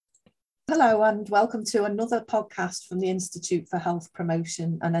Hello and welcome to another podcast from the Institute for Health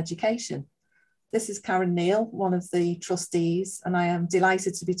Promotion and Education. This is Karen Neal, one of the trustees, and I am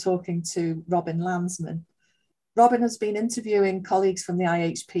delighted to be talking to Robin Lansman. Robin has been interviewing colleagues from the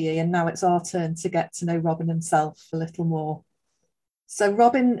IHPE, and now it's our turn to get to know Robin himself a little more. So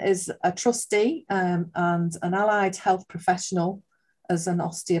Robin is a trustee and an allied health professional as an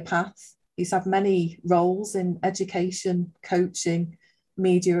osteopath. He's had many roles in education, coaching,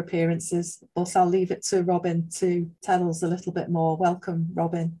 media appearances, but I'll leave it to Robin to tell us a little bit more. Welcome,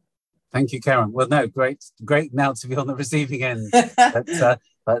 Robin. Thank you, Karen. Well, no, great now to be on the receiving end.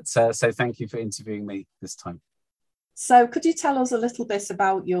 So thank you for interviewing me this time. So could you tell us a little bit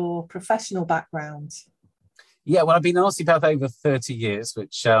about your professional background? Yeah, well, I've been an osteopath over 30 years,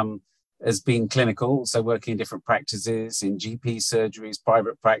 which has been clinical, so working in different practices, in GP surgeries,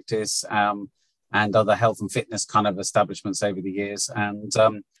 private practice, and other health and fitness kind of establishments over the years, and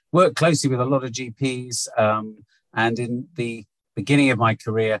worked closely with a lot of GPs. And in the beginning of my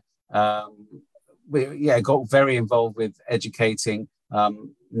career, got very involved with educating,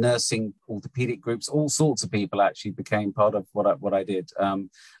 nursing, orthopedic groups, all sorts of people actually became part of what I did. And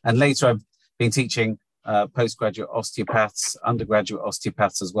later I've been teaching postgraduate osteopaths, undergraduate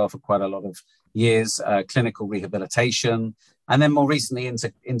osteopaths as well for quite a lot of years, clinical rehabilitation, and then more recently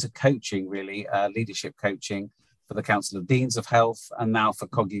into coaching, really, leadership coaching for the Council of Deans of Health, and now for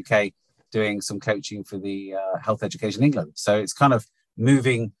COG UK, doing some coaching for the Health Education England. So it's kind of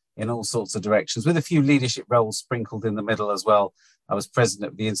moving in all sorts of directions, with a few leadership roles sprinkled in the middle as well. I was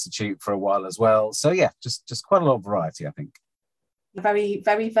president of the Institute for a while as well. So yeah, just quite a lot of variety, I think. Very,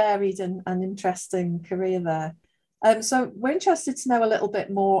 very varied and interesting career there. So we're interested to know a little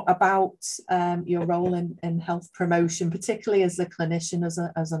bit more about your role in health promotion, particularly as a clinician,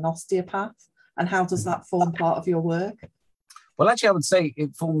 as an osteopath, and how does that form part of your work? Well, actually, I would say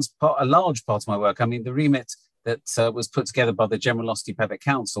it forms a large part of my work. I mean, the remit that was put together by the General Osteopathic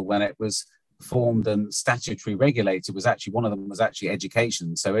Council when it was formed and statutory regulated was actually, one of them was actually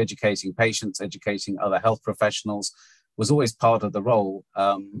education. So educating patients, educating other health professionals was always part of the role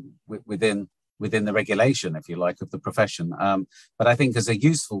within the regulation, if you like, of the profession. But I think as a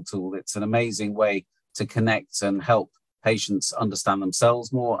useful tool, it's an amazing way to connect and help patients understand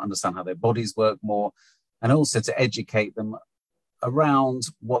themselves more, understand how their bodies work more, and also to educate them around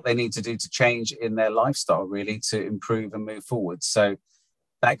what they need to do to change in their lifestyle, really, to improve and move forward. So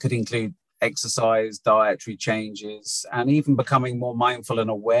that could include exercise, dietary changes, and even becoming more mindful and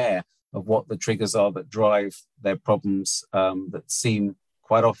aware of what the triggers are that drive their problems, that seem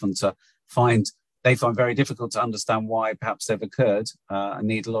quite often to find very difficult to understand why perhaps they've occurred, and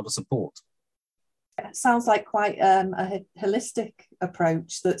need a lot of support. It sounds like quite a holistic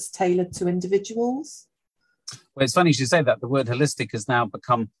approach that's tailored to individuals. Well, it's funny you should say that. The word holistic has now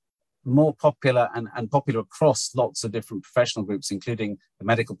become more popular and popular across lots of different professional groups, including the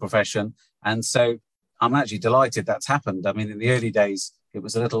medical profession. And so I'm actually delighted that's happened. I mean, in the early days, it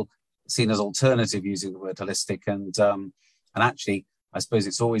was a little seen as alternative using the word holistic. And actually, I suppose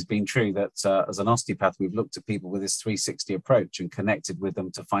it's always been true that as an osteopath, we've looked at people with this 360 approach and connected with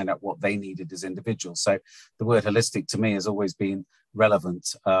them to find out what they needed as individuals. So the word holistic to me has always been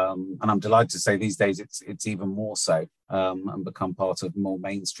relevant. And I'm delighted to say these days it's even more so, and become part of more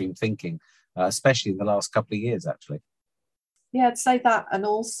mainstream thinking, especially in the last couple of years, actually. Yeah, I'd say that. And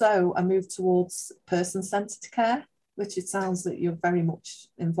also a move towards person-centered care, which it sounds that you're very much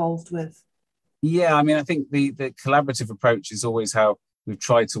involved with. Yeah, I mean, I think the collaborative approach is always how we've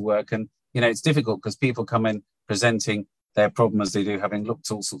tried to work. And, it's difficult because people come in presenting their problem as they do, having looked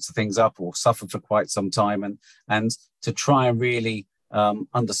all sorts of things up or suffered for quite some time. And to try and really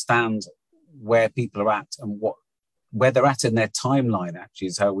understand where people are at and where they're at in their timeline, actually,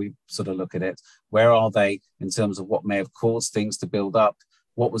 is how we sort of look at it. Where are they in terms of what may have caused things to build up?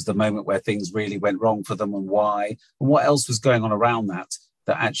 What was the moment where things really went wrong for them and why? And what else was going on around that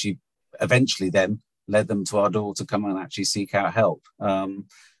actually eventually then led them to our door to come and actually seek out help. And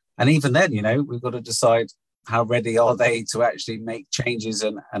even then, we've got to decide how ready are they to actually make changes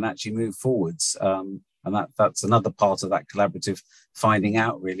and actually move forwards. And that's another part of that collaborative finding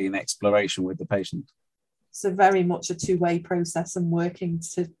out, really, and exploration with the patient. So very much a two-way process and working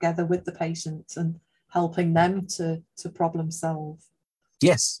together with the patient and helping them to problem solve.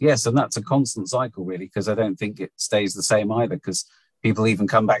 Yes. And that's a constant cycle, really, because I don't think it stays the same either, because people even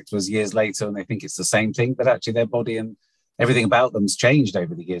come back to us years later and they think it's the same thing, but actually their body and everything about them's changed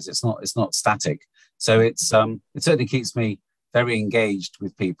over the years. It's not static. So it certainly keeps me very engaged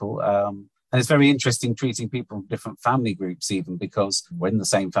with people. And it's very interesting treating people from different family groups, even because we're in the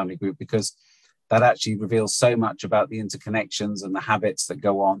same family group, because that actually reveals so much about the interconnections and the habits that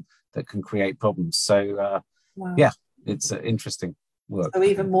go on that can create problems. So wow. yeah, it's interesting work. So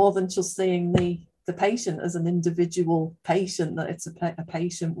even more than just seeing the patient as an individual patient, that it's a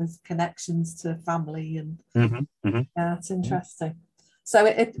patient with connections to family, and yeah, it's interesting. So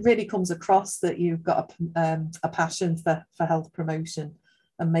it really comes across that you've got a passion for health promotion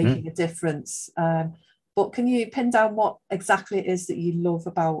and making a difference. But can you pin down what exactly it is that you love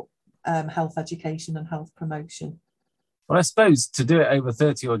about health education and health promotion? Well, I suppose to do it over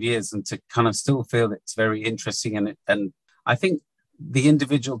 30 odd years and to kind of still feel it's very interesting, and I think the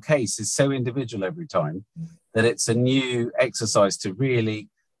individual case is so individual every time that it's a new exercise to really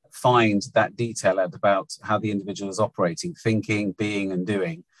find that detail out about how the individual is operating, thinking, being, and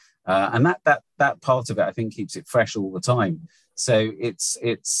doing, and that part of it, I think, keeps it fresh all the time. So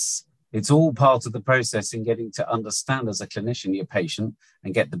it's all part of the process in getting to understand as a clinician your patient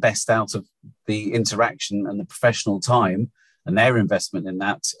and get the best out of the interaction and the professional time and their investment in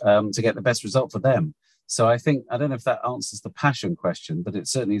that, to get the best result for them. So I think, I don't know if that answers the passion question, but it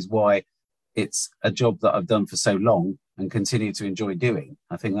certainly is why it's a job that I've done for so long and continue to enjoy doing.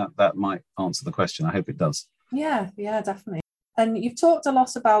 I think that might answer the question. I hope it does. Yeah, definitely. And you've talked a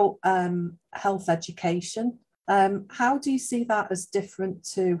lot about health education. How do you see that as different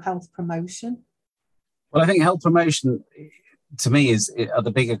to health promotion? Well, I think health promotion, to me, are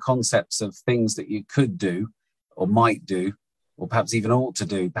the bigger concepts of things that you could do or might do, or perhaps even ought to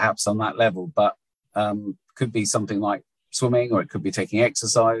do, perhaps on that level. But could be something like swimming, or it could be taking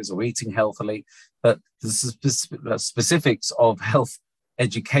exercise or eating healthily. But the specifics of health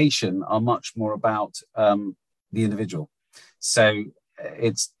education are much more about the individual. So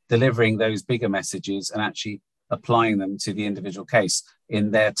it's delivering those bigger messages and actually applying them to the individual case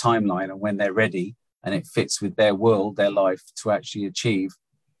in their timeline and when they're ready, and it fits with their world, their life, to actually achieve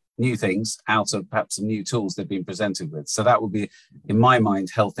new things out of perhaps some new tools they've been presented with. So that would be, in my mind,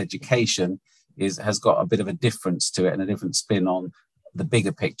 health education has got a bit of a difference to it and a different spin on the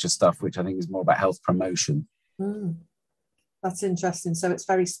bigger picture stuff, which I think is more about health promotion. That's interesting. So it's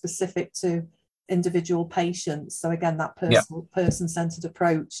very specific to individual patients. So again, that person-centered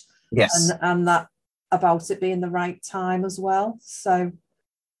approach. Yes. And that about it being the right time as well. So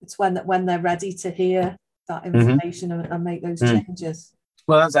it's when they're ready to hear that information and make those changes.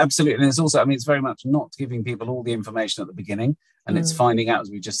 Well, that's absolutely. And it's also, I mean, it's very much not giving people all the information at the beginning, and it's finding out, as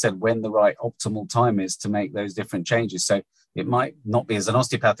we just said, when the right optimal time is to make those different changes. So it might not be as an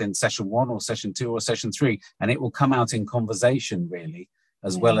osteopath in session 1 or session 2 or session 3, and it will come out in conversation really,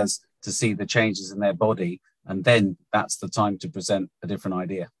 as well as to see the changes in their body. And then that's the time to present a different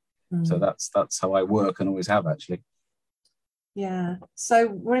idea. So that's how I work and always have, actually. Yeah. So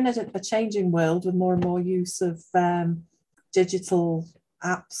we're in a changing world with more and more use of digital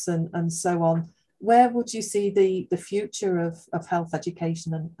apps and so on. Where would you see the future of health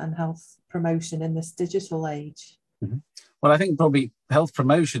education and health promotion in this digital age? Well, I think probably health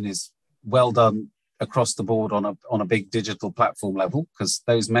promotion is well done across the board on a big digital platform level, because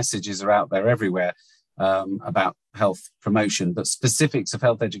those messages are out there everywhere about health promotion. But specifics of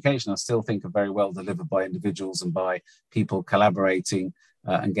health education, I still think, are very well delivered by individuals and by people collaborating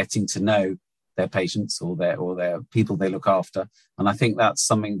and getting to know their patients or their people they look after. And I think that's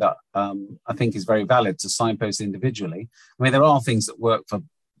something that I think is very valid to signpost individually. I mean, there are things that work for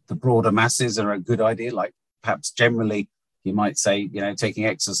the broader masses are a good idea, like perhaps generally you might say, taking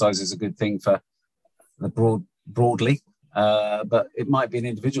exercise is a good thing for the broadly, but it might be in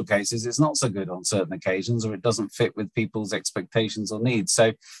individual cases it's not so good on certain occasions, or it doesn't fit with people's expectations or needs.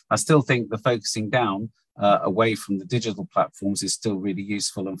 So I still think the focusing down away from the digital platforms is still really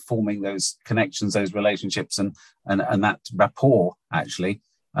useful, and forming those connections, those relationships, and that rapport actually,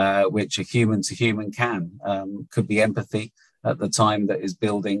 which a human to human could be empathy at the time that is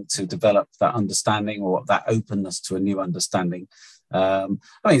building to develop that understanding or that openness to a new understanding. I mean,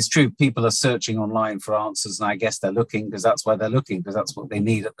 it's true, people are searching online for answers, and I guess they're looking because that's why they're looking, because that's what they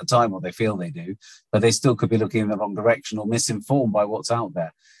need at the time, or they feel they do, but they still could be looking in the wrong direction or misinformed by what's out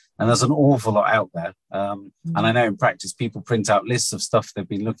there. And there's an awful lot out there. And I know in practice, people print out lists of stuff they've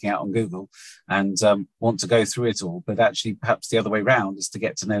been looking at on Google and want to go through it all. But actually, perhaps the other way around is to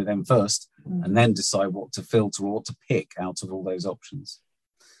get to know them first and then decide what to filter or what to pick out of all those options.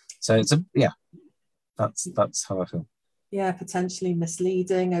 So that's how I feel. Yeah, potentially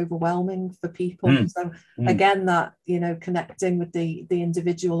misleading, overwhelming for people. So again, that, connecting with the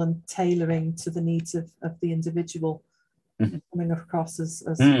individual and tailoring to the needs of the individual. Coming across as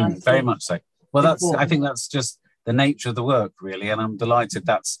very much so. Well, I think that's just the nature of the work, really, and I'm delighted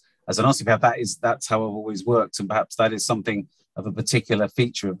that's, as an osteopath, that's how I've always worked, and perhaps that is something of a particular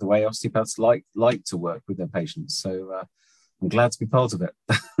feature of the way osteopaths like to work with their patients. So I'm glad to be part of it.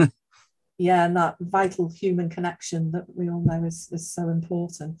 Yeah, and that vital human connection that we all know is so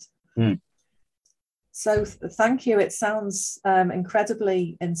important. So thank you. It sounds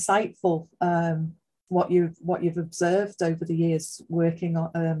incredibly insightful, what you've observed over the years working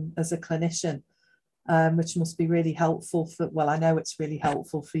on, as a clinician, which must be really helpful for, well, I know it's really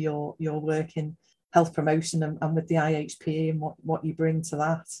helpful for your work in health promotion and with the IHPE and what you bring to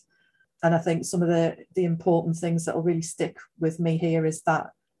that. And I think some of the important things that will really stick with me here is that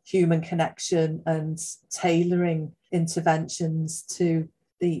human connection and tailoring interventions to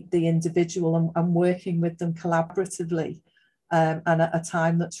the individual and working with them collaboratively, and at a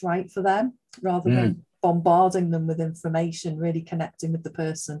time that's right for them, rather than bombarding them with information, really connecting with the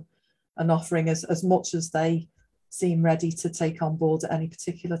person and offering as much as they seem ready to take on board at any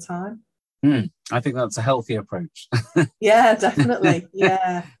particular time. I think that's a healthy approach. Yeah, definitely.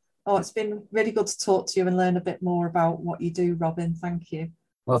 Yeah. Oh, it's been really good to talk to you and learn a bit more about what you do, Robin. Thank you.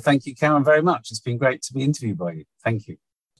 Well, thank you, Karen, very much. It's been great to be interviewed by you. Thank you.